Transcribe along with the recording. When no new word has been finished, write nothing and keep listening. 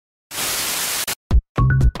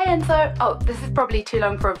Enzo. Oh, this is probably too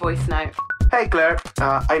long for a voice note. Hey Claire,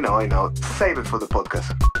 I know. Save it for the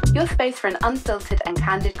podcast. Your space for an unfiltered and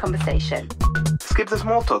candid conversation. Skip the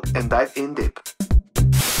small talk and dive in deep.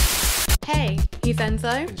 Hey, he's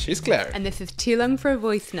Enzo. And she's Claire. And this is Too Long for a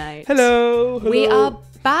Voice Note. Hello. We are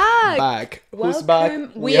back. Who's Welcome. back?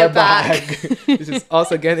 We are back. This is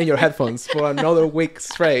us again in your headphones for another week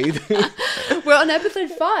straight. We're on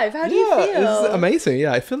episode 5. How do you feel? It's amazing.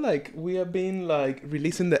 Yeah, I feel like we have been like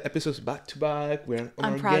releasing the episodes back to back. We're on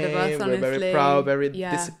I'm our proud game. of us, We're very honestly. proud, very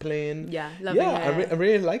Yeah. disciplined. Yeah, loving it. I'm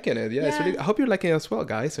really liking it. Yeah, it's Yeah. really, I hope you're liking it as well,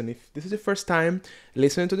 guys. And if this is your first time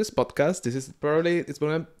listening to this podcast, this is probably it's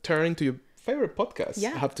gonna turn into your favorite podcast,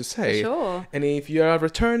 Yeah, I have to say. for sure. And if you're a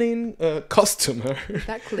returning customer,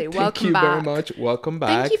 Exactly. thank Welcome you back. very much. Welcome back.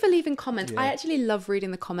 Thank you for leaving comments. Yeah. I actually love reading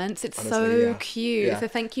the comments. It's Honestly, so yeah. cute. Yeah. So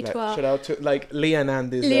thank you Like, to our shout out to like Leah and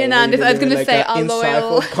Andy. I was going to say our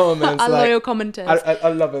loyal, comments. our like, loyal commenters. I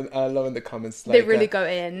love it. I love in the comments. They Like, really go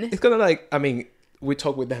in. It's kind of like, I mean, we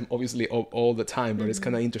talk with them obviously all the time, but it's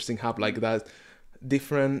kind of interesting how like that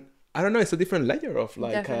different. I don't know. It's a different layer of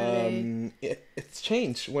like Definitely. it's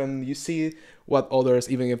changed when you see what others,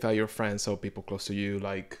 even if they're your friends or people close to you,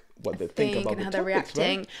 like what they think about and the how they're topics,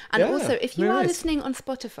 reacting. right? And Yeah, also, if you very are nice. listening on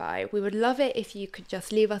Spotify, we would love it if you could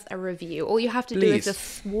just leave us a review. All you have to do Please. is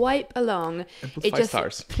just swipe along. And put 5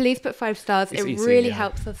 stars. Please put 5 stars. It's it easy, really yeah.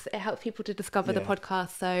 helps us. It helps people to discover the Yeah.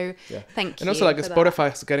 podcast. So Yeah. thank you. And also, like for that. Spotify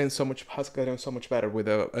has gotten so much better with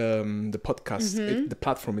the podcast, Mm-hmm. the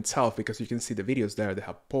platform itself, because you can see the videos there. They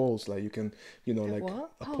have polls, like you can, like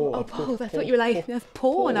What? a Oh, poll. oh, a poll, polls. I thought you were like, there's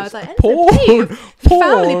porn. I was like, Porn. Enzo, please.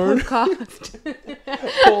 Family Porn. podcast.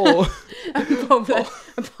 poll. A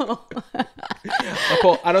A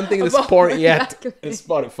poll. I don't think A there's poll, porn yet exactly. in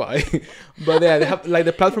Spotify, but yeah, they have like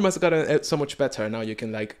the platform has gotten so much better now. You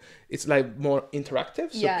can like it's like more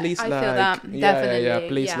interactive. So Yeah, please I like feel that, yeah. definitely,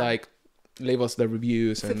 Please yeah. like leave us the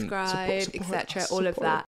reviews and subscribe, support etc. us, All of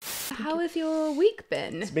support. that. How has your week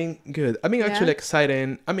been? It's been good. I mean, Yeah. actually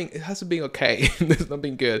exciting. I mean, it hasn't been okay. It's not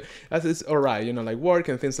been good. It's all right, like work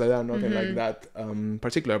and things like that. Nothing like that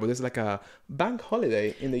particular. But it's like a bank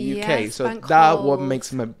holiday in the UK, Yes, so bank that what holidays.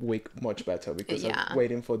 makes my week much better because Yeah. I'm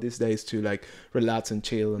waiting for these days to like relax and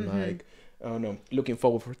chill and like. I don't know, looking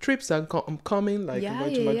forward for trips that I'm coming, like I'm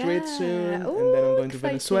going to Madrid soon, and then I'm going to exciting.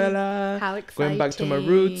 Venezuela, How exciting. going back to my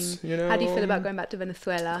roots, How do you feel about going back to It's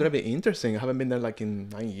Venezuela? gonna be interesting. I haven't been there like in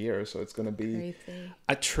 9 years, so it's gonna be Crazy.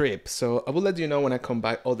 a trip. So I will let you know when I come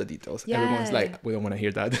back all the details. Yeah. Everyone's like, we don't want to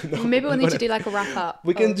hear that. No, Maybe we'll I'm need to gonna- do like a wrap up.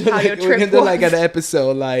 We can of do how like your we trip can do like was. an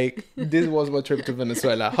episode like this was my trip to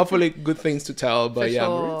Venezuela. Hopefully good things to tell. But For yeah, I'm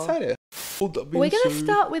sure. really excited. We're going to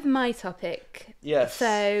start with my topic. Yes.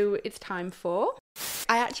 So it's time for.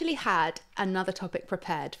 I actually had another topic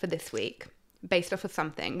prepared for this week based off of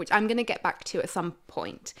something, which I'm going to get back to at some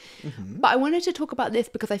point. But I wanted to talk about this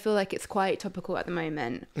because I feel like it's quite topical at the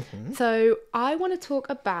moment. So I want to talk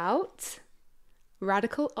about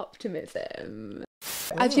radical optimism.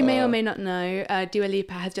 As you may or may not know, Dua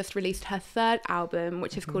Lipa has just released her 3rd album,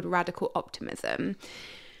 which is called Radical Optimism.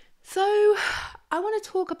 So I want to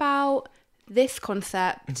talk about this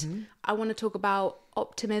concept. I want to talk about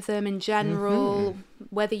optimism in general,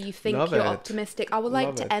 whether you think Love you're it. optimistic. I would like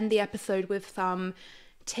Love to it. end the episode with some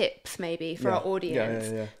tips maybe for Yeah. our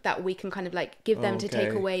audience Yeah. that we can kind of like give them to take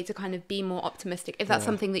Okay. away to kind of be more optimistic if that's Yeah.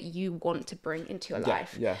 something that you want to bring into your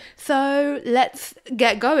life. Yeah. So let's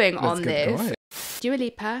get going Let's on get this. going. Dua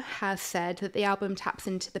Lipa has said that the album taps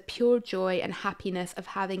into the pure joy and happiness of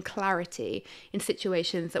having clarity in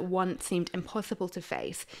situations that once seemed impossible to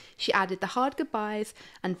face. She added the hard goodbyes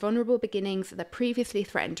and vulnerable beginnings that previously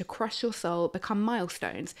threatened to crush your soul become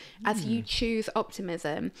milestones as you choose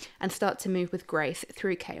optimism and start to move with grace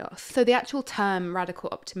through chaos. So the actual term radical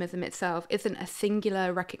optimism itself isn't a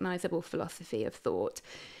singular recognizable philosophy of thought,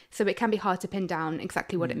 so it can be hard to pin down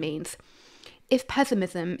exactly what it means. If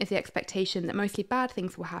pessimism is the expectation that mostly bad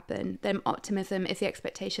things will happen, then optimism is the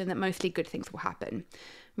expectation that mostly good things will happen.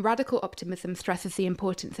 Radical optimism stresses the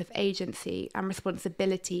importance of agency and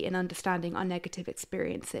responsibility in understanding our negative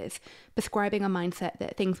experiences, prescribing a mindset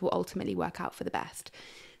that things will ultimately work out for the best.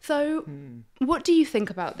 So, what do you think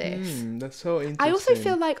about this? That's so interesting. I also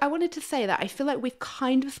feel like, I wanted to say that, I feel like we've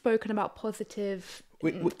kind of spoken about positive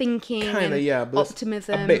We thinking kinda, and yeah, but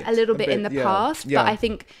optimism a little bit, bit in the yeah, past, yeah. but I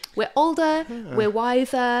think we're older, we're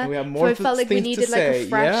wiser, We have so more I felt like we things to needed like a say,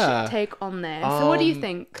 fresh yeah. take on this. So what do you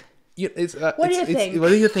think? What do you think? What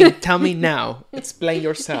do you think? Tell me now. Explain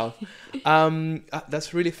yourself.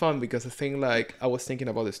 That's really fun because I think like I was thinking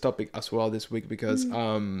about this topic as well this week because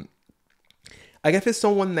I guess if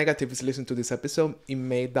someone negative is listening to this episode, it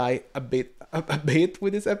may die a bit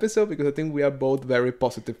with this episode, because I think we are both very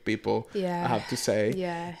positive people. Yeah. I have to say.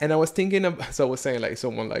 Yeah. And I was thinking of, so I was saying like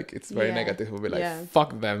someone like it's very Yeah. negative will be like, Yeah.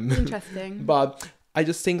 fuck them. Interesting. But I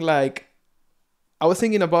just think like, I was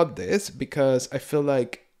thinking about this because I feel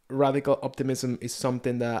like radical optimism is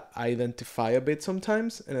something that I identify a bit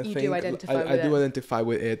sometimes, and I You think do identify with I do it. identify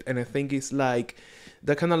with it, and I think it's like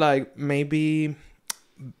that kind of like maybe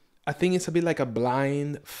I think it's a bit like a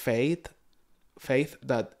blind faith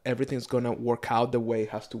that everything's gonna work out the way it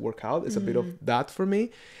has to work out. It's a bit of that for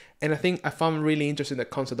me, and I think I found really interesting the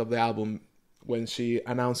concept of the album when she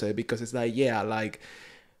announced it, because it's like, yeah, like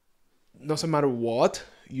doesn't matter what,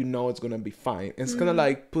 you know it's gonna be fine. It's kind of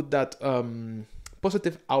like put that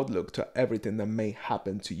positive outlook to everything that may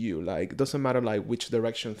happen to you. Like, it doesn't matter like which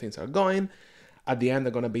direction things are going, at the end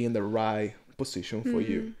they're gonna be in the right position for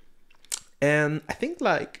you. And I think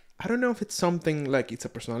like, I don't know if it's something like it's a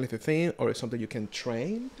personality thing or it's something you can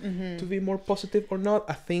train to be more positive or not.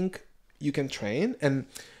 I think you can train. And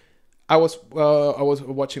I was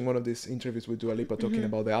watching one of these interviews with Dua Lipa talking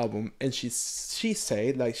about the album, and she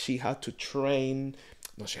said like she had to train,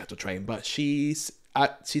 but she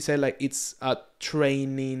said like it's a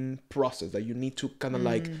training process that you need to kind of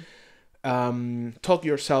like talk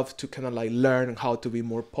yourself to kind of like learn how to be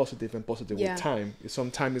more positive with time.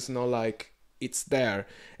 Sometimes it's not like it's there,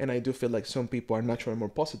 and I do feel like some people are naturally more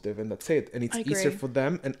positive and that's it, and it's easier for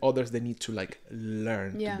them, and others they need to like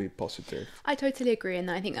learn to be positive. I totally agree,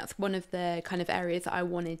 and I think that's one of the kind of areas that I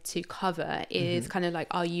wanted to cover is kind of like,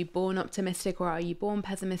 are you born optimistic or are you born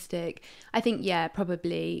pessimistic? I think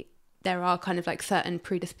probably there are kind of like certain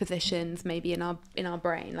predispositions maybe in our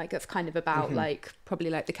brain, like it's kind of about like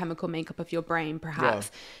probably like the chemical makeup of your brain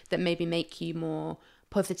perhaps that maybe make you more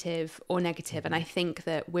positive or negative. And I think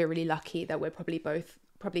that we're really lucky that we're probably both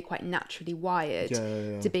quite naturally wired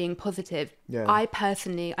to being positive. I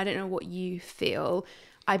personally, I don't know what you feel,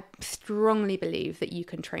 I strongly believe that you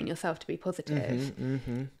can train yourself to be positive.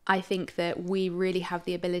 I think that we really have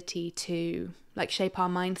the ability to like shape our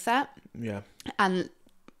mindset, and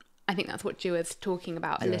I think that's what Dua's talking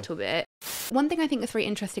about a little bit. One thing I think is very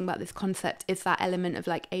interesting about this concept is that element of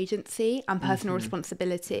like agency and personal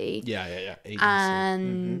responsibility. Agency.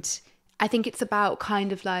 And I think it's about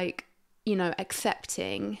kind of like, you know,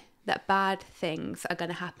 accepting that bad things are going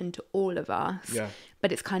to happen to all of us.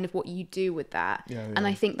 But it's kind of what you do with that. And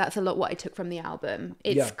I think that's a lot what I took from the album.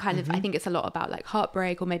 It's kind of, I think it's a lot about like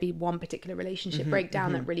heartbreak or maybe one particular relationship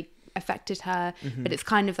breakdown that really affected her, but it's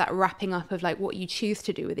kind of that wrapping up of like what you choose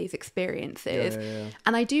to do with these experiences.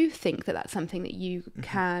 And I do think that that's something that you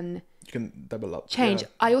can develop, change.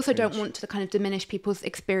 I also don't want to kind of diminish people's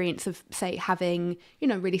experience of say having, you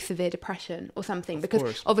know, really severe depression or something,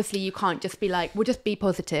 because obviously you can't just be like, we'll just be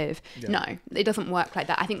positive. No, it doesn't work like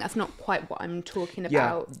that. I think that's not quite what I'm talking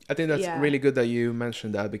about. I think that's really good that you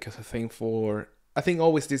mentioned that, because I think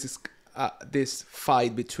always this is this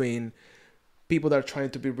fight between people that are trying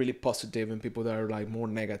to be really positive and people that are like more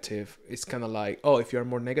negative. It's kind of like, oh, if you're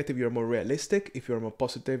more negative, you're more realistic. If you're more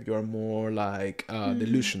positive, you're more like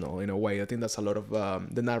delusional in a way. I think that's a lot of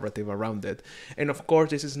the narrative around it. And of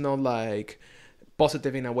course, this is not like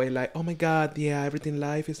positive in a way like, oh my God, everything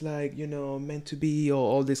life is like, you know, meant to be, or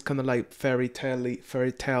all this kind of like fairy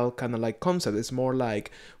tale kind of like concept. It's more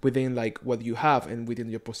like within like what you have and within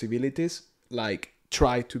your possibilities, like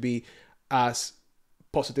try to be as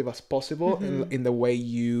positive as possible in the way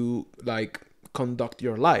you like conduct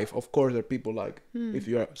your life. Of course, there are people like if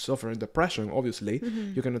you're suffering depression, obviously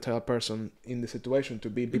you're gonna tell a person in the situation to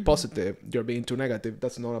be positive. You're being too negative.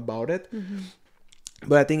 That's not about it.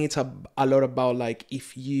 But I think it's a lot about like,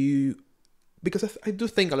 if you, because I do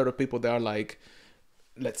think a lot of people that are like,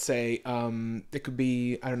 let's say they could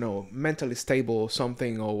be, I don't know, mentally stable or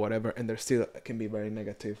something or whatever, and they still can be very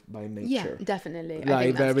negative by nature. Yeah, definitely. Like I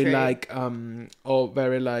think that's very true. like or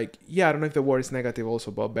very like, I don't know if the word is negative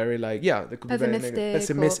also, but very like, they could be very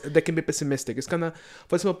negative. They can be pessimistic. It's kind of,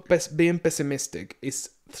 for example, being pessimistic is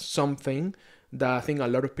something that I think a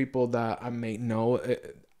lot of people that I may know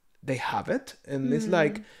they have it, and it's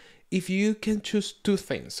like, if you can choose two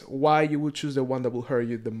things, why you would choose the one that will hurt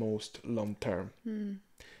you the most long term?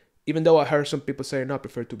 Even though I heard some people say, no, I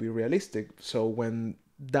prefer to be realistic. So when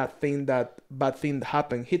that bad thing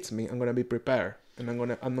happen hits me, I'm gonna be prepared, and I'm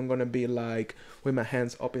not gonna be like with my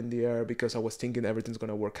hands up in the air because I was thinking everything's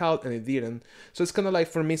gonna work out and it didn't. So it's kind of like,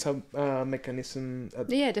 for me, it's a mechanism.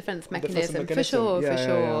 Defense mechanism. For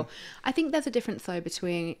sure. I think there's a difference though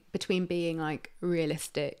between being like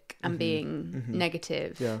realistic and being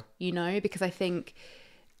negative. You know, because I think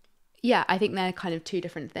they're kind of two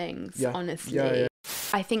different things. Honestly,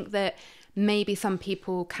 I think that maybe some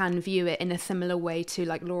people can view it in a similar way to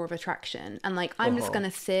like law of attraction, and like I'm just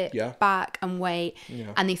gonna sit back and wait,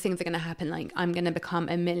 and these things are gonna happen, like I'm gonna become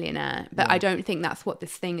a millionaire. But I don't think that's what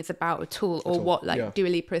this thing is about at all, or what like Dua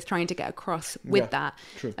Lipa is trying to get across with that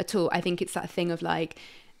at all. I think it's that thing of like,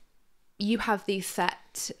 you have these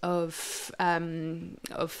set of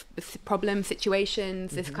problem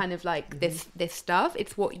situations, this kind of like this stuff.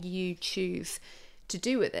 It's what you choose to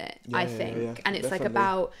do with it, I think. And it's definitely. Like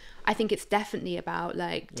about, I think it's definitely about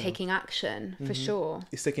like taking action for sure.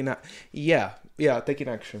 It's taking taking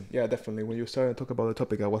action. Yeah, definitely. When you started to talk about the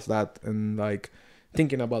topic, I was that, and like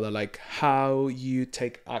thinking about it, like how you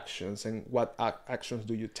take actions and what actions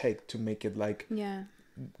do you take to make it like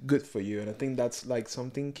good for you. And I think that's like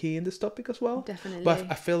something key in this topic as well. Definitely. But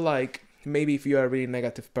I feel like maybe if you are a really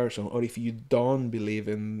negative person, or if you don't believe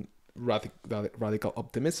in radical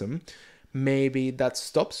optimism, maybe that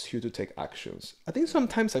stops you to take actions. I think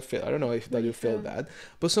sometimes I feel, I don't know if that you feel that,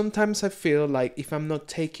 but sometimes I feel like if I'm not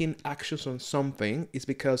taking actions on something, it's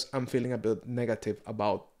because I'm feeling a bit negative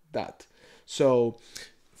about that. So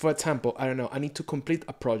for example, I don't know, I need to complete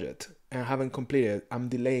a project and I haven't completed, I'm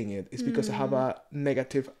delaying it. It's because I have a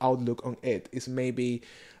negative outlook on it. It's maybe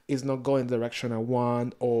it's not going the direction I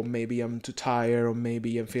want, or maybe I'm too tired, or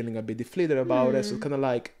maybe I'm feeling a bit deflated about it. So kind of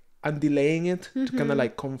like I'm delaying it to kind of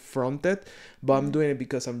like confront it, but I'm doing it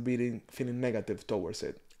because I'm really feeling negative towards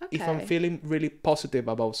it. Okay. If I'm feeling really positive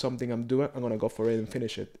about something I'm doing, I'm going to go for it and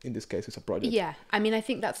finish it. In this case, it's a project. Yeah. I mean, I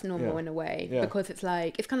think that's normal in a way, because it's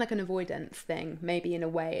like, it's kind of like an avoidance thing, maybe in a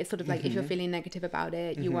way. It's sort of like if you're feeling negative about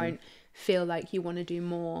it, you won't feel like you want to do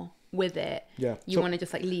more with it. Yeah. You want to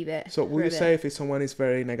just like leave it. So would you say if someone is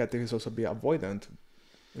very negative, it's also be avoidant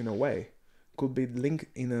in a way? Could be linked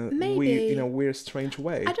in a weird, strange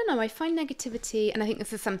way. I don't know. I find negativity, and I think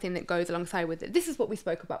this is something that goes alongside with it. This is what we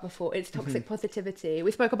spoke about before. It's toxic positivity.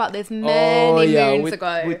 We spoke about this many moons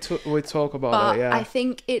ago. We talk about it. Yeah. I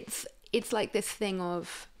think it's like this thing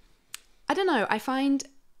of, I don't know.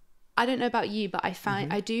 I don't know about you, but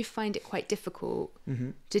I do find it quite difficult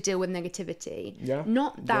to deal with negativity. Yeah.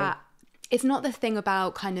 Not that. Yeah. It's not the thing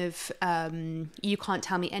about kind of, you can't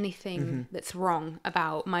tell me anything that's wrong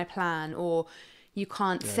about my plan, or you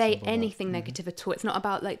can't say anything negative at all. It's not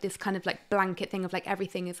about like this kind of like blanket thing of like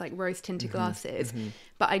everything is like rose tinted glasses.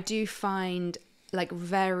 But I do find like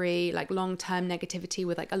very like long-term negativity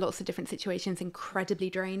with like lots of different situations incredibly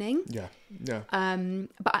draining. Yeah.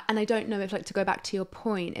 But I don't know if like, to go back to your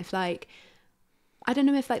point, if like, I don't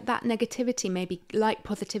know if like that negativity, maybe like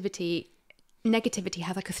negativity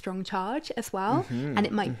has like a strong charge as well, and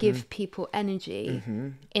it might give people energy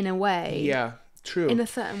in a way. Yeah, true. In a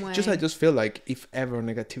certain way. I just feel like if ever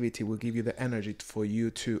negativity will give you the energy for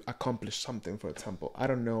you to accomplish something, for example. I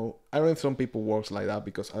don't know if some people works like that,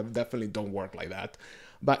 because I definitely don't work like that.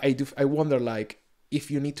 But I wonder like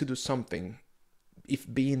if you need to do something, if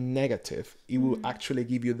being negative, it will actually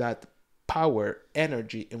give you that power,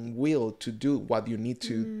 energy, and will to do what you need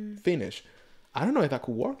to finish. I don't know if that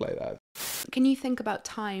could work like that. Can you think about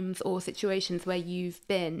times or situations where you've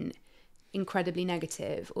been incredibly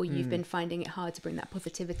negative, or you've been finding it hard to bring that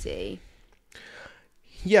positivity?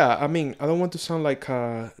 Yeah, I mean, I don't want to sound like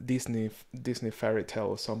a Disney fairy tale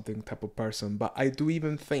or something type of person, but I do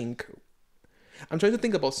even think, I'm trying to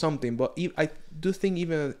think about something, but I do think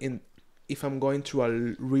even if I'm going through a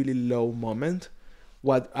really low moment,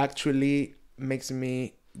 what actually makes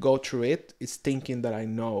me go through it is thinking that I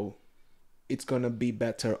know it's gonna be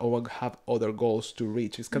better, or I have other goals to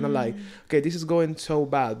reach. It's kind of like, okay, this is going so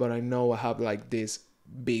bad, but I know I have like this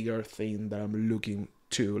bigger thing that I'm looking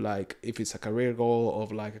to, like if it's a career goal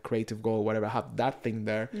or like a creative goal, whatever, I have that thing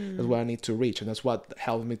there. That's what I need to reach, and that's what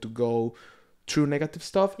helped me to go through negative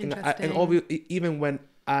stuff. And obviously, even when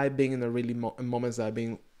I've been in a really moments that I've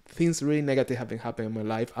been, things really negative have been happening in my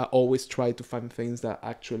life, I always try to find things that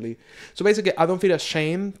actually, so basically I don't feel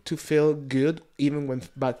ashamed to feel good even when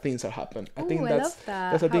bad things are happening. I think that's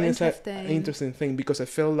I think it's an interesting thing, because I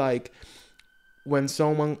feel like when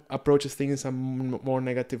someone approaches things in a more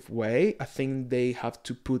negative way, I think they have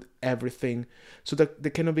to put everything, so that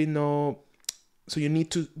there cannot be no, so you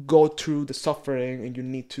need to go through the suffering, and you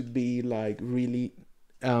need to be like really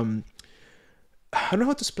I don't know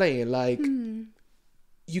how to explain it, like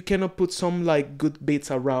you cannot put some like good bits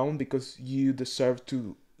around, because you deserve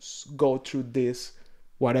to go through this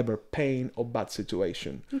whatever pain or bad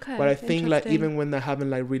situation. Okay, but I think like even when I'm having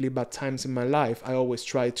like really bad times in my life, I always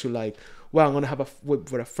try to like, well, I'm gonna have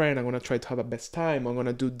with a friend, I'm gonna try to have a best time, I'm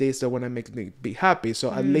gonna do this that wanna make me be happy.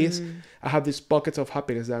 So at least I have these pockets of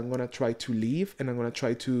happiness that I'm gonna try to live, and I'm gonna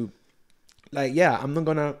try to like, I'm not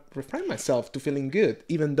gonna refrain myself to feeling good,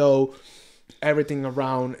 even though everything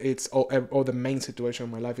around it's or the main situation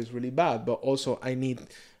in my life is really bad, but also I need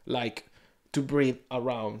like to breathe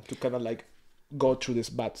around to kind of like go through this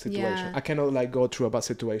bad situation. Yeah. I cannot like go through a bad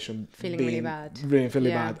situation Feeling really bad. Really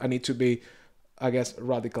Yeah. bad. I need to be, I guess,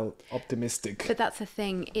 radical optimistic. But that's the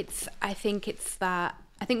thing. I think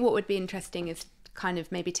what would be interesting is kind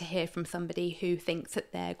of maybe to hear from somebody who thinks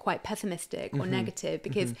that they're quite pessimistic or negative,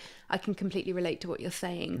 because I can completely relate to what you're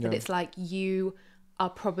saying, that it's like you are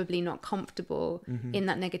probably not comfortable in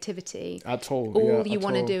that negativity At all. All you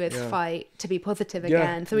want to do is fight to be positive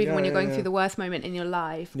again. So even when you're going through the worst moment in your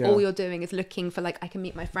life, all you're doing is looking for like, I can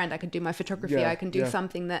meet my friend, I can do my photography, I can do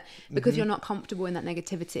something that, because you're not comfortable in that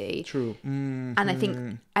negativity. True. And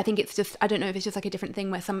I think it's just, I don't know if it's just like a different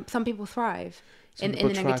thing where some people thrive in the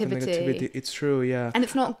negativity. It's true, yeah. And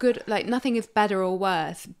it's not good, like nothing is better or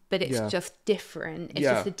worse, but it's just different. It's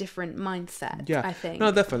just a different mindset, I think.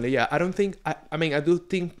 No, definitely, yeah. I don't think, I mean, I do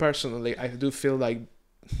think personally, I do feel like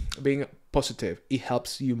being positive, it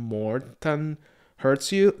helps you more than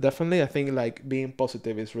hurts you. Definitely, I think like being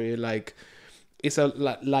positive is really like, it's a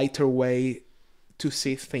lighter way to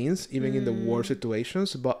see things, even in the worst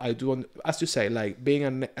situations. But I do, as you say, like being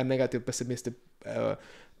a negative, pessimistic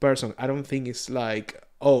person, I don't think it's like,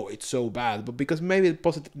 oh, it's so bad, but because maybe a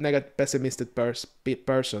positive, negative, pessimistic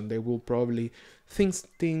person, they will probably think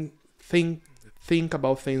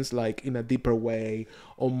about things like in a deeper way,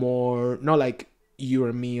 or more, not like you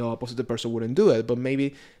or me or a positive person wouldn't do it, but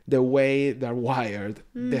maybe the way they're wired,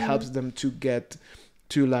 that helps them to get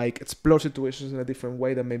to like explore situations in a different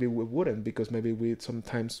way that maybe we wouldn't, because maybe we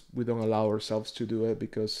don't allow ourselves to do it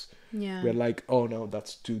because we're like, oh no,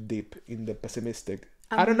 that's too deep in the pessimistic.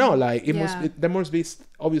 I don't know, like there must be,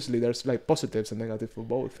 obviously there's like positives and negatives for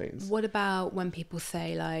both things. What about when people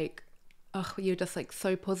say like, oh, you're just like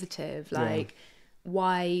so positive, like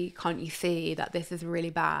why can't you see that this is really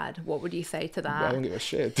bad? What would you say to that? I don't give a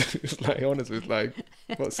shit. It's like, honestly, it's like,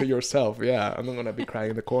 well, see yourself. Yeah, I'm not gonna be crying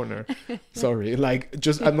in the corner. Sorry, like,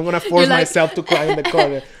 just I'm not gonna force myself to cry in the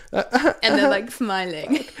corner. And they're like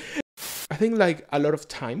smiling. I think like a lot of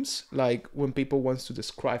times, like when people want to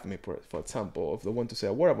describe me, for example, if they want to say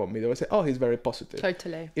a word about me, they will say, oh, he's very positive.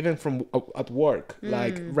 Totally. Even from at work,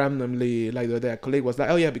 like randomly, like the other day, a colleague was like,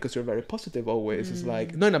 oh yeah, because you're very positive always. It's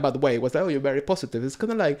like, not in a bad way. It was like, oh, you're very positive. It's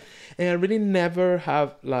kind of like, and I really never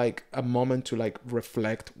have like a moment to like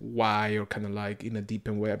reflect why, or kind of like in a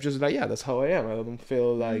deeper way. I'm just like, yeah, that's how I am. I don't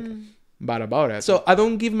feel like bad about it. So I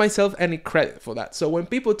don't give myself any credit for that. So when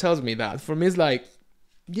people tells me that, for me, it's like,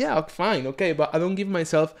 yeah, fine, okay, but I don't give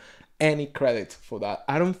myself any credit for that.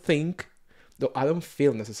 I don't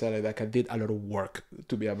feel necessarily like I did a lot of work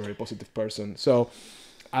to be a very positive person. So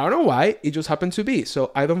I don't know why, it just happened to be.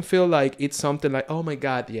 So I don't feel like it's something like, oh my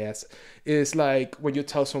God, yes. It's like when you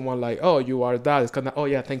tell someone like, oh, you are that, it's kind of, oh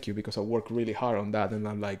yeah, thank you, because I work really hard on that. And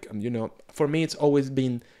I'm like, for me, it's always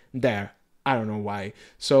been there. I don't know why.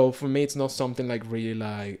 So for me, it's not something like really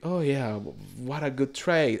like, oh yeah, what a good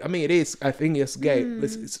trait. I mean, it is. I think it's gay.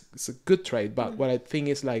 It's a good trait. But what I think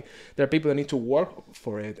is like, there are people that need to work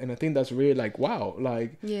for it. And I think that's really like, wow.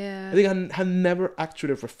 Like, I think I never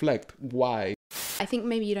actually reflect why. I think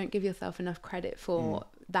maybe you don't give yourself enough credit for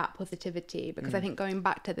that positivity, because I think going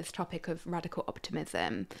back to this topic of radical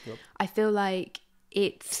optimism, I feel like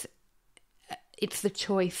it's the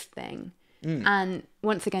choice thing. And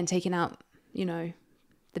once again, taking out,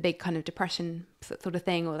 the big kind of depression sort of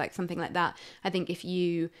thing, or like something like that. I think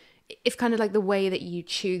it's kind of like the way that you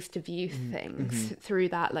choose to view things through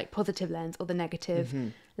that like positive lens or the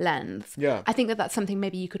negative lens. Yeah. I think that's something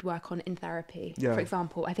maybe you could work on in therapy, for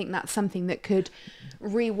example. I think that's something that could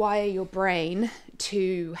rewire your brain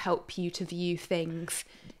to help you to view things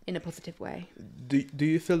in a positive way. Do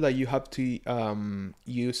you feel that you have to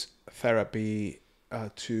use therapy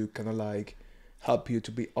to kind of like help you to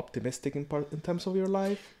be optimistic in terms of your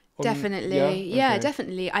life? Definitely. Yeah,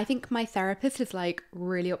 definitely. I think my therapist is like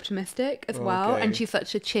really optimistic as well, and she's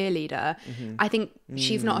such a cheerleader. I think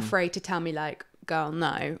she's not afraid to tell me like, girl,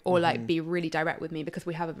 no, or like be really direct with me, because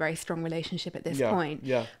we have a very strong relationship at this point.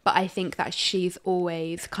 But I think that she's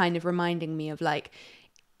always kind of reminding me of like,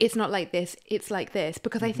 it's not like this, it's like this.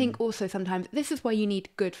 Because I think also sometimes this is why you need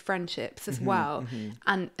good friendships as well.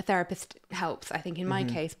 And a therapist helps, I think, in my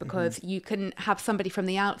case, because you can have somebody from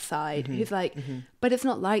the outside who's like, but it's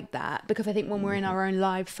not like that. Because I think when we're in our own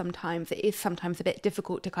lives, sometimes it is sometimes a bit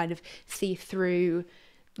difficult to kind of see through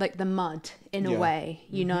like the mud in a Yeah. way,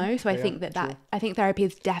 you know? So I Yeah, think that true. I think therapy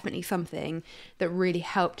is definitely something that really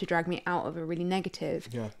helped to drag me out of a really negative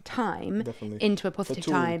Yeah, time definitely. into a positive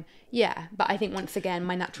tool. time. Yeah. But I think once again,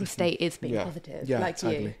 my natural state is being Yeah. positive, Yeah, like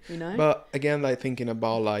exactly. you know? But again, like thinking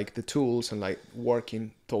about like the tools and like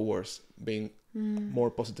working towards being more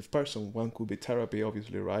positive person, one could be therapy,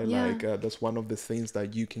 obviously, right? Yeah. Like that's one of the things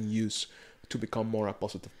that you can use to become more a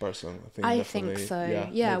positive person. I think definitely, so.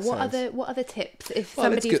 Yeah. makes What sense. other tips if Well,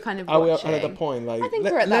 it's somebody's good. kind of Are we watching? at the point? Like, I think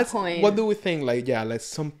we're at that point. What do we think? Like, yeah, let's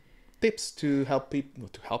some tips to help people.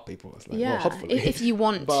 Not to help people. It's like, well, Yeah. hopefully, If you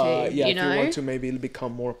want but to, yeah, you if know? you want to maybe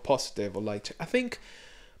become more positive or like, I think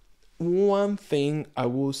one thing I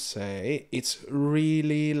will say, it's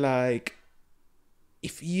really like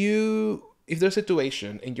if there's a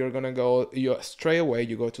situation and you're gonna go, you straight away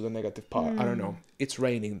you go to the negative part. I don't know, it's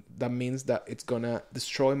raining, that means that it's gonna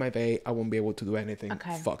destroy my day, I won't be able to do anything.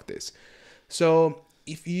 Okay. Fuck this. So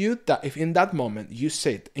if in that moment you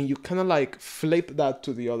sit and you kind of like flip that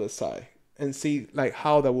to the other side and see like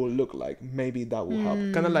how that will look like, maybe that will help.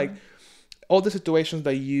 Kind of like all the situations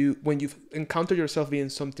that when you encounter yourself being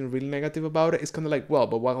something really negative about it, it's kind of like, well,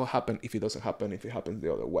 but what will happen if it doesn't happen, if it happens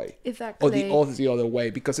the other way? Exactly. Or the other way,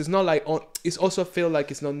 because it's not like, it's also feel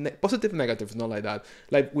like it's not positive, negative, it's not like that.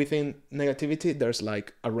 Like within negativity, there's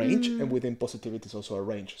like a range, and within positivity is also a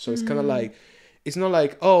range. So it's kind of like, it's not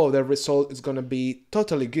like, oh, the result is going to be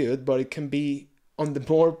totally good, but it can be on the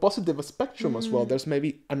more positive spectrum as well. There's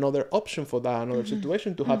maybe another option for that, another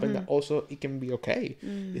situation to happen that also it can be okay.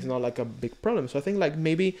 It's not like a big problem. So I think like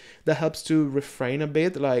maybe that helps to refrain a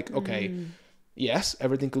bit, like, okay, yes,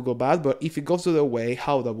 everything could go bad, but if it goes the other way,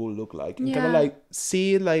 how that will look like. And kind of like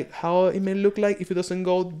see like how it may look like if it doesn't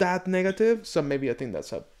go that negative. So maybe I think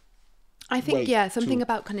that's a I think, way something to-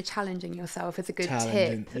 about kind of challenging yourself is a good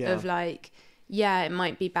Challenging, tip yeah. of like, yeah, it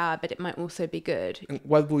might be bad, but it might also be good. And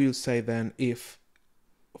what would you say then if,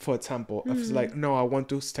 for example, if it's like, no, I want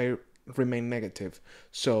to remain negative.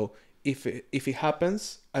 So if it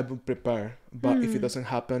happens, I will prepare. But if it doesn't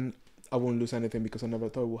happen, I won't lose anything because I never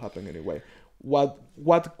thought it would happen anyway. What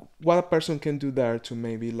a person can do there to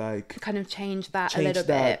maybe like Kind of change that a change little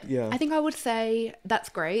that, bit. yeah. I think I would say that's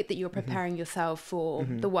great that you're preparing yourself for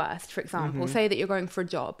the worst. For example, say that you're going for a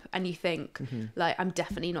job and you think like, I'm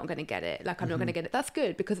definitely not going to get it. Like, I'm not going to get it. That's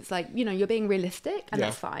good because it's like, you know, you're being realistic and Yeah.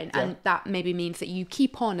 that's fine. Yeah. And that maybe means that you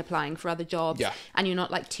keep on applying for other jobs Yeah. and you're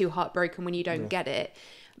not like too heartbroken when you don't get it.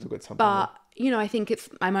 to get something. But you know, I think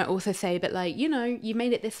I might also say, but like, you know, you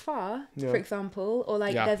made it this far, Yeah. for example, or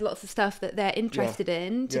like Yeah. there's lots of stuff that they're interested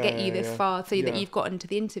in to Yeah, get you yeah, this yeah. far so that Yeah. you've gotten to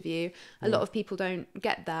the interview. A lot of people don't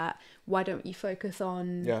get that. Why don't you focus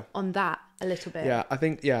on that a little bit? I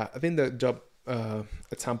think the job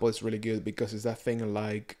example is really good because it's that thing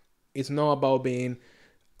like, it's not about being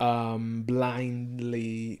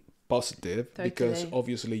blindly positive, because Totally.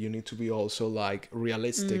 obviously you need to be also like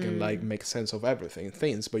realistic and like make sense of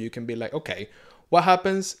things, but you can be like, okay, what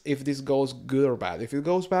happens if this goes good or bad? If it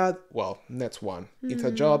goes bad, well, next one. It's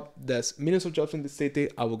a job, there's millions of jobs in the city,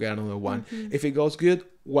 I will get another one. If it goes good,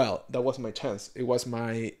 well, that was my chance, it was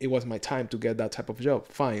my time to get that type of job,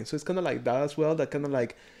 fine. So it's kind of like that as well, that kind of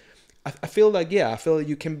like, I feel like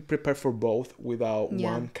you can prepare for both without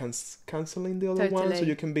one canceling the other one. So Totally.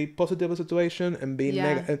 you can be positive in a situation and be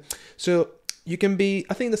Yeah. negative. So you can be,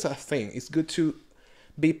 I think that's a thing. It's good to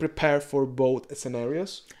be prepared for both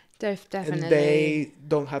scenarios. Definitely. And they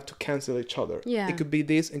don't have to cancel each other. Yeah. It could be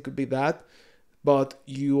this, it could be that. But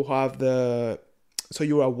you have so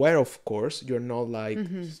you're aware, of course. You're not like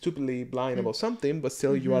stupidly blind about something, but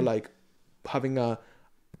still you are like having a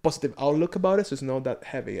positive outlook about it, so it's not that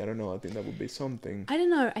heavy. I don't know, I think that would be something. I don't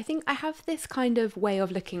know. I think I have this kind of way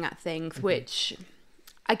of looking at things, which,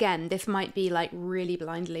 again, this might be like really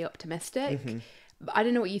blindly optimistic. But I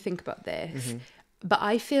don't know what you think about this. But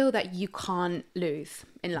I feel that you can't lose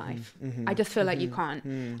in life. I just feel like you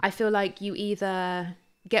can't. I feel like you either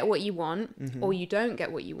get what you want or you don't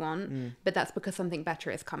get what you want, but that's because something better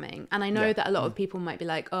is coming. And I know that a lot of people might be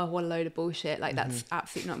like, oh, what a load of bullshit, like that's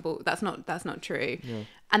absolutely not that's not true.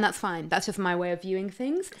 And that's fine, that's just my way of viewing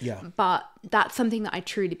things. But that's something that I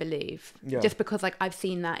truly believe, just because like I've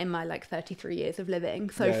seen that in my like 33 years of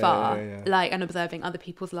living so far, like, and observing other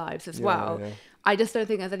people's lives as well. I just don't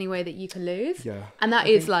think there's any way that you can lose. And that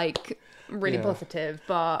is like really positive,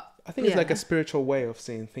 but I think it's like a spiritual way of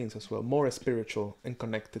seeing things as well, more spiritual and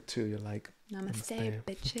connected to. You're like, namaste,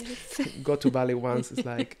 bitches. Go to Bali once. It's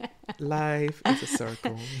like life is a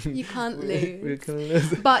circle. You can't lose. We can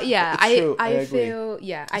lose. But yeah, I feel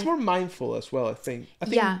it's more mindful as well. I think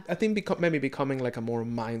maybe becoming like a more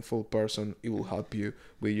mindful person, it will help you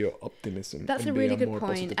with your optimism. That's a really good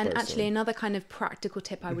point. And actually, another kind of practical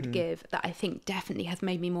tip I would give that I think definitely has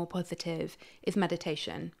made me more positive is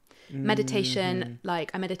meditation. Meditation,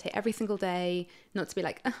 like I meditate every single day, not to be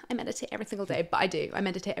like I meditate every single day, but I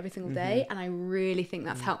meditate every single day, and I really think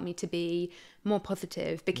that's helped me to be more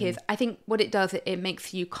positive, because I think what it does, it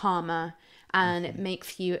makes you calmer, and it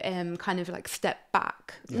makes you kind of like step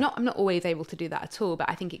back. I'm not always able to do that at all, but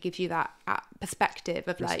I think it gives you that perspective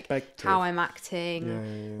of like how I'm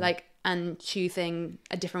acting, like, and choosing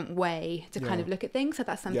a different way to kind of look at things. So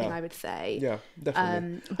that's something I would say. Yeah,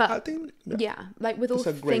 definitely. But I think, like with all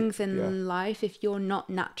things in life, if you're not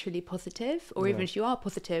naturally positive, or even if you are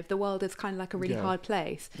positive, the world is kind of like a really hard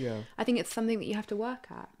place. Yeah. I think it's something that you have to work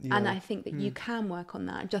at. Yeah. And I think that you can work on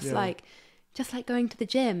that. Just like going to the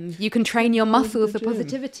gym, you can train your muscles for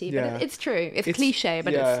positivity. But it's true. It's cliche,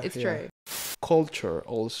 but it's true. Culture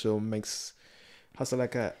also has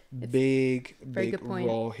like a big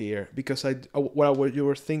role here, because what you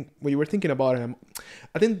were thinking about him,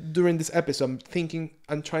 I think during this episode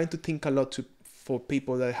I'm trying to think a lot for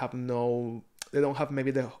people that they don't have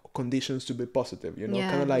maybe the conditions to be positive,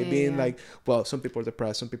 kind of like being like, well, some people are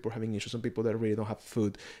depressed, some people are having issues, some people that really don't have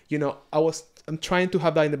food, I'm trying to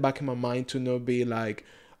have that in the back of my mind, to not be like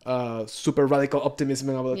super radical optimism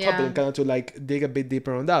about the topic, and kind of to like dig a bit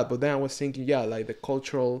deeper on that. But then I was thinking, like the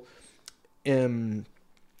cultural things,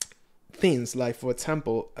 like for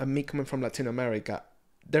example, me coming from Latin America,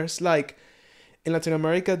 there's like in Latin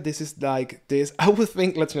America, I would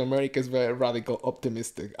think Latin America is very radical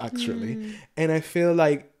optimistic actually, and I feel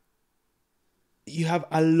like you have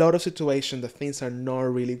a lot of situations that things are not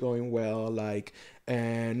really going well, like,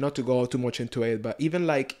 and not to go too much into it, but even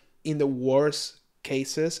like in the worst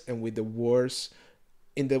cases and with the worst,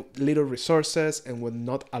 in the little resources and with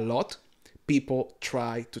not a lot, people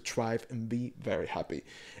try to thrive and be very happy.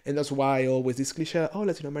 And that's why I always this cliche,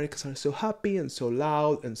 Latin Americans are so happy and so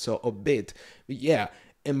loud and so upbeat. Yeah,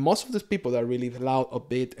 and most of those people that are really loud,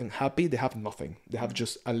 upbeat and happy, they have nothing. They have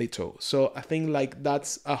just a little. So I think like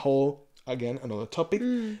that's a whole, again, another topic,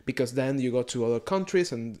 because then you go to other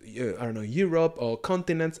countries and I don't know, Europe or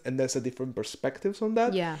continents, and there's a different perspectives on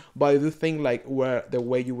that. Yeah. But I do think like where the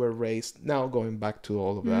way you were raised, now going back to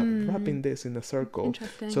all of that, wrapping this in a circle.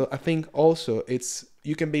 Interesting. So I think also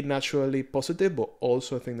you can be naturally positive, but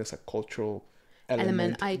also I think there's a cultural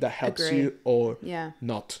element that helps you or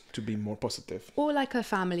not to be more positive, or like a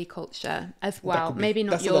family culture as well. Maybe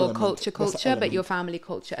not your culture, but your family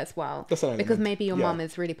culture as well, because maybe your mum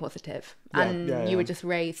is really positive and you were just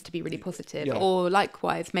raised to be really positive, or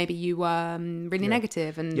likewise maybe you were really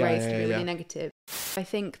negative and raised to be really negative. I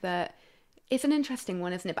think that it's an interesting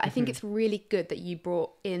one, isn't it? But I think it's really good that you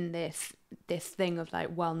brought in this thing of like,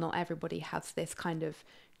 well, not everybody has this kind of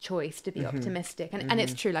choice to be optimistic, and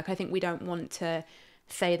it's true. Like I think we don't want to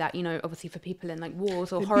say that, obviously for people in like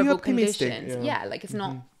wars or horrible conditions, like it's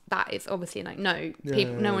not, that is obviously like no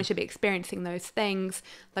one should be experiencing those things,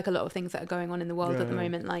 like a lot of things that are going on in the world at the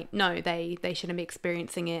moment, like no, they shouldn't be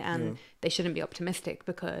experiencing it, and they shouldn't be optimistic,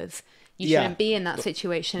 because you shouldn't be in that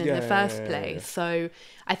situation in the first place. So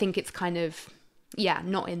I think it's kind of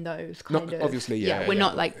not in those kind of, obviously we're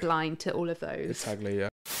not like blind to all of those. Exactly.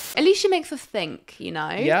 At least she makes us think,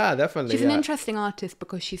 Yeah, definitely. She's an interesting artist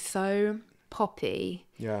because she's so poppy.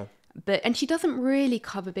 Yeah. And she doesn't really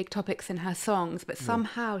cover big topics in her songs, but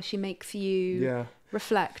somehow she makes you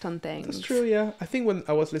reflect on things. That's true, yeah. I think when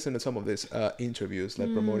I was listening to some of these interviews,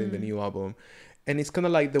 like promoting the new album, and it's kind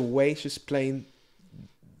of like the way she's playing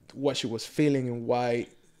what she was feeling and why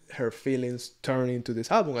her feelings turn into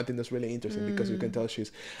this album. I think that's really interesting because you can tell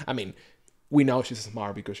we know she's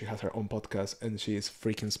smart because she has her own podcast and she is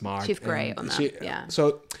freaking smart. She's great on that.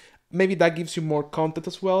 So maybe that gives you more content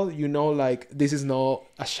as well. Like this is not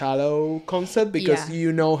a shallow concept because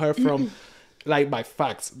you know her from like by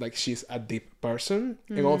facts. Like she's a deep person,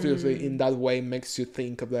 and obviously in that way makes you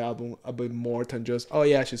think of the album a bit more than just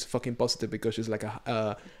she's fucking positive because she's like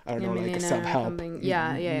a like a self-help true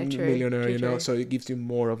millionaire, true. So it gives you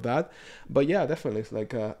more of that. But definitely it's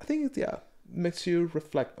like I think makes you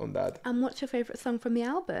reflect on that. And what's your favorite song from the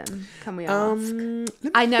album, can we ask?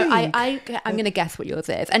 I know I'm gonna guess what yours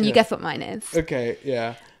is, and you guess what mine is. Okay.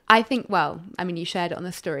 I think, you shared it on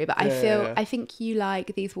the story, but I think you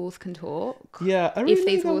like These Walls Can Talk. Yeah, I really If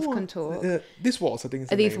These Walls Can Talk. These Walls, I think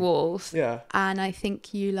it's These Walls. Yeah. And I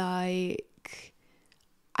think you like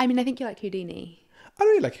I mean, I think you like Houdini. I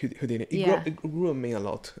really like Houdini. It Yeah. grew on me a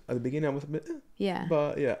lot. At the beginning, I was a bit, Yeah.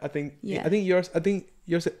 but yeah, I think Yeah. I think yours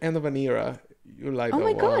the end of an era. You like Oh that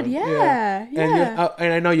my God, one. yeah.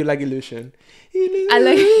 And I know you like Illusion. I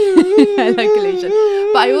like I like Illusion,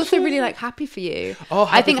 but I also really like Happy for You. Oh,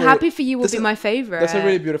 I think for Happy for You will that's be my favorite. That's a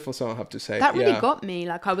really beautiful song, I have to say. That really yeah. got me.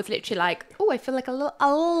 Like, I was literally like, oh, I feel like a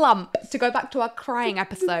lump. To go back to our crying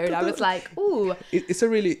episode, I was like, ooh. It's a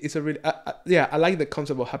really I like the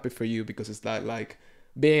concept of Happy for You, because it's that like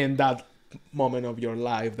being that moment of your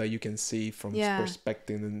life that you can see from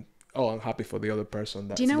perspective, and I'm happy for the other person.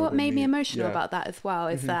 Do you know what made me emotional about that as well?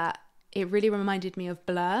 Is that it really reminded me of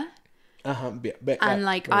Blur. And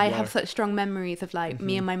like I have such strong memories of like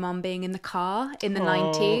me and my mum being in the car in the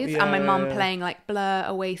 90s, and my mum playing like Blur,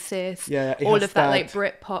 Oasis, all of that like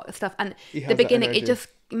Britpop stuff, and the beginning it just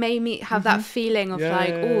made me have that feeling of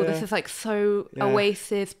this is like so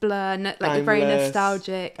Oasis, Blur, like very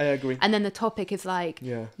nostalgic. I agree. And then the topic is like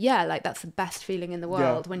like that's the best feeling in the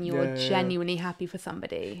world when you're genuinely happy for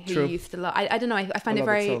somebody who you used to love. I don't know, I find it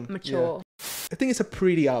very mature. I think it's a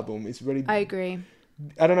pretty album. It's really, I agree.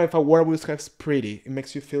 I don't know if a word would describe pretty. It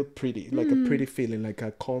makes you feel pretty, like a pretty feeling, like a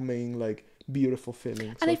calming, like beautiful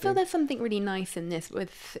feeling. And I feel there's something really nice in this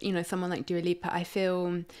with, you know, someone like Dua Lipa. I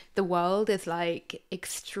feel the world is like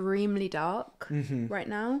extremely dark right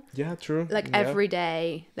now. Yeah, true. Like every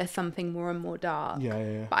day there's something more and more dark.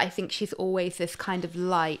 Yeah. But I think she's always this kind of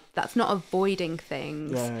light that's not avoiding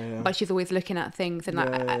things, but she's always looking at things. And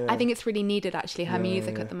I think it's really needed, actually, her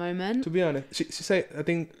music at the moment. To be honest, she said, I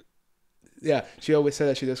think, she always said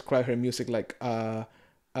that she described her music like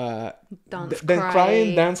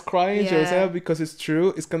dance crying. She was because it's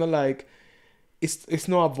true. It's kind of like it's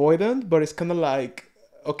not avoidant, but it's kind of like,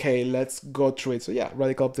 okay, let's go through it. So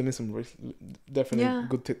Radical Optimism, definitely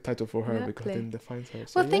good title for her, because I think it defines her.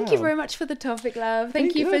 So, well, thank you very much for the topic, love.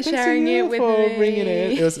 Thank you for sharing it with me. For bringing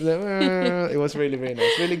it. It was it was really, really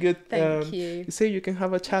nice, really good. Thank you. You see, you can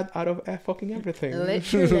have a chat out of fucking everything.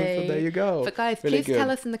 Literally. So there you go. But guys, really please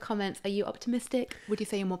tell us in the comments: are you optimistic? Would you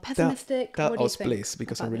say you're more pessimistic? Tell what do you us, think please,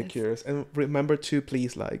 because I'm really this? curious. And remember to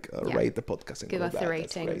please rate the podcast and give us the That's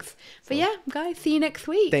ratings. great. But guys, see you next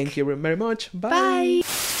week. Thank you very much. Bye. Bye.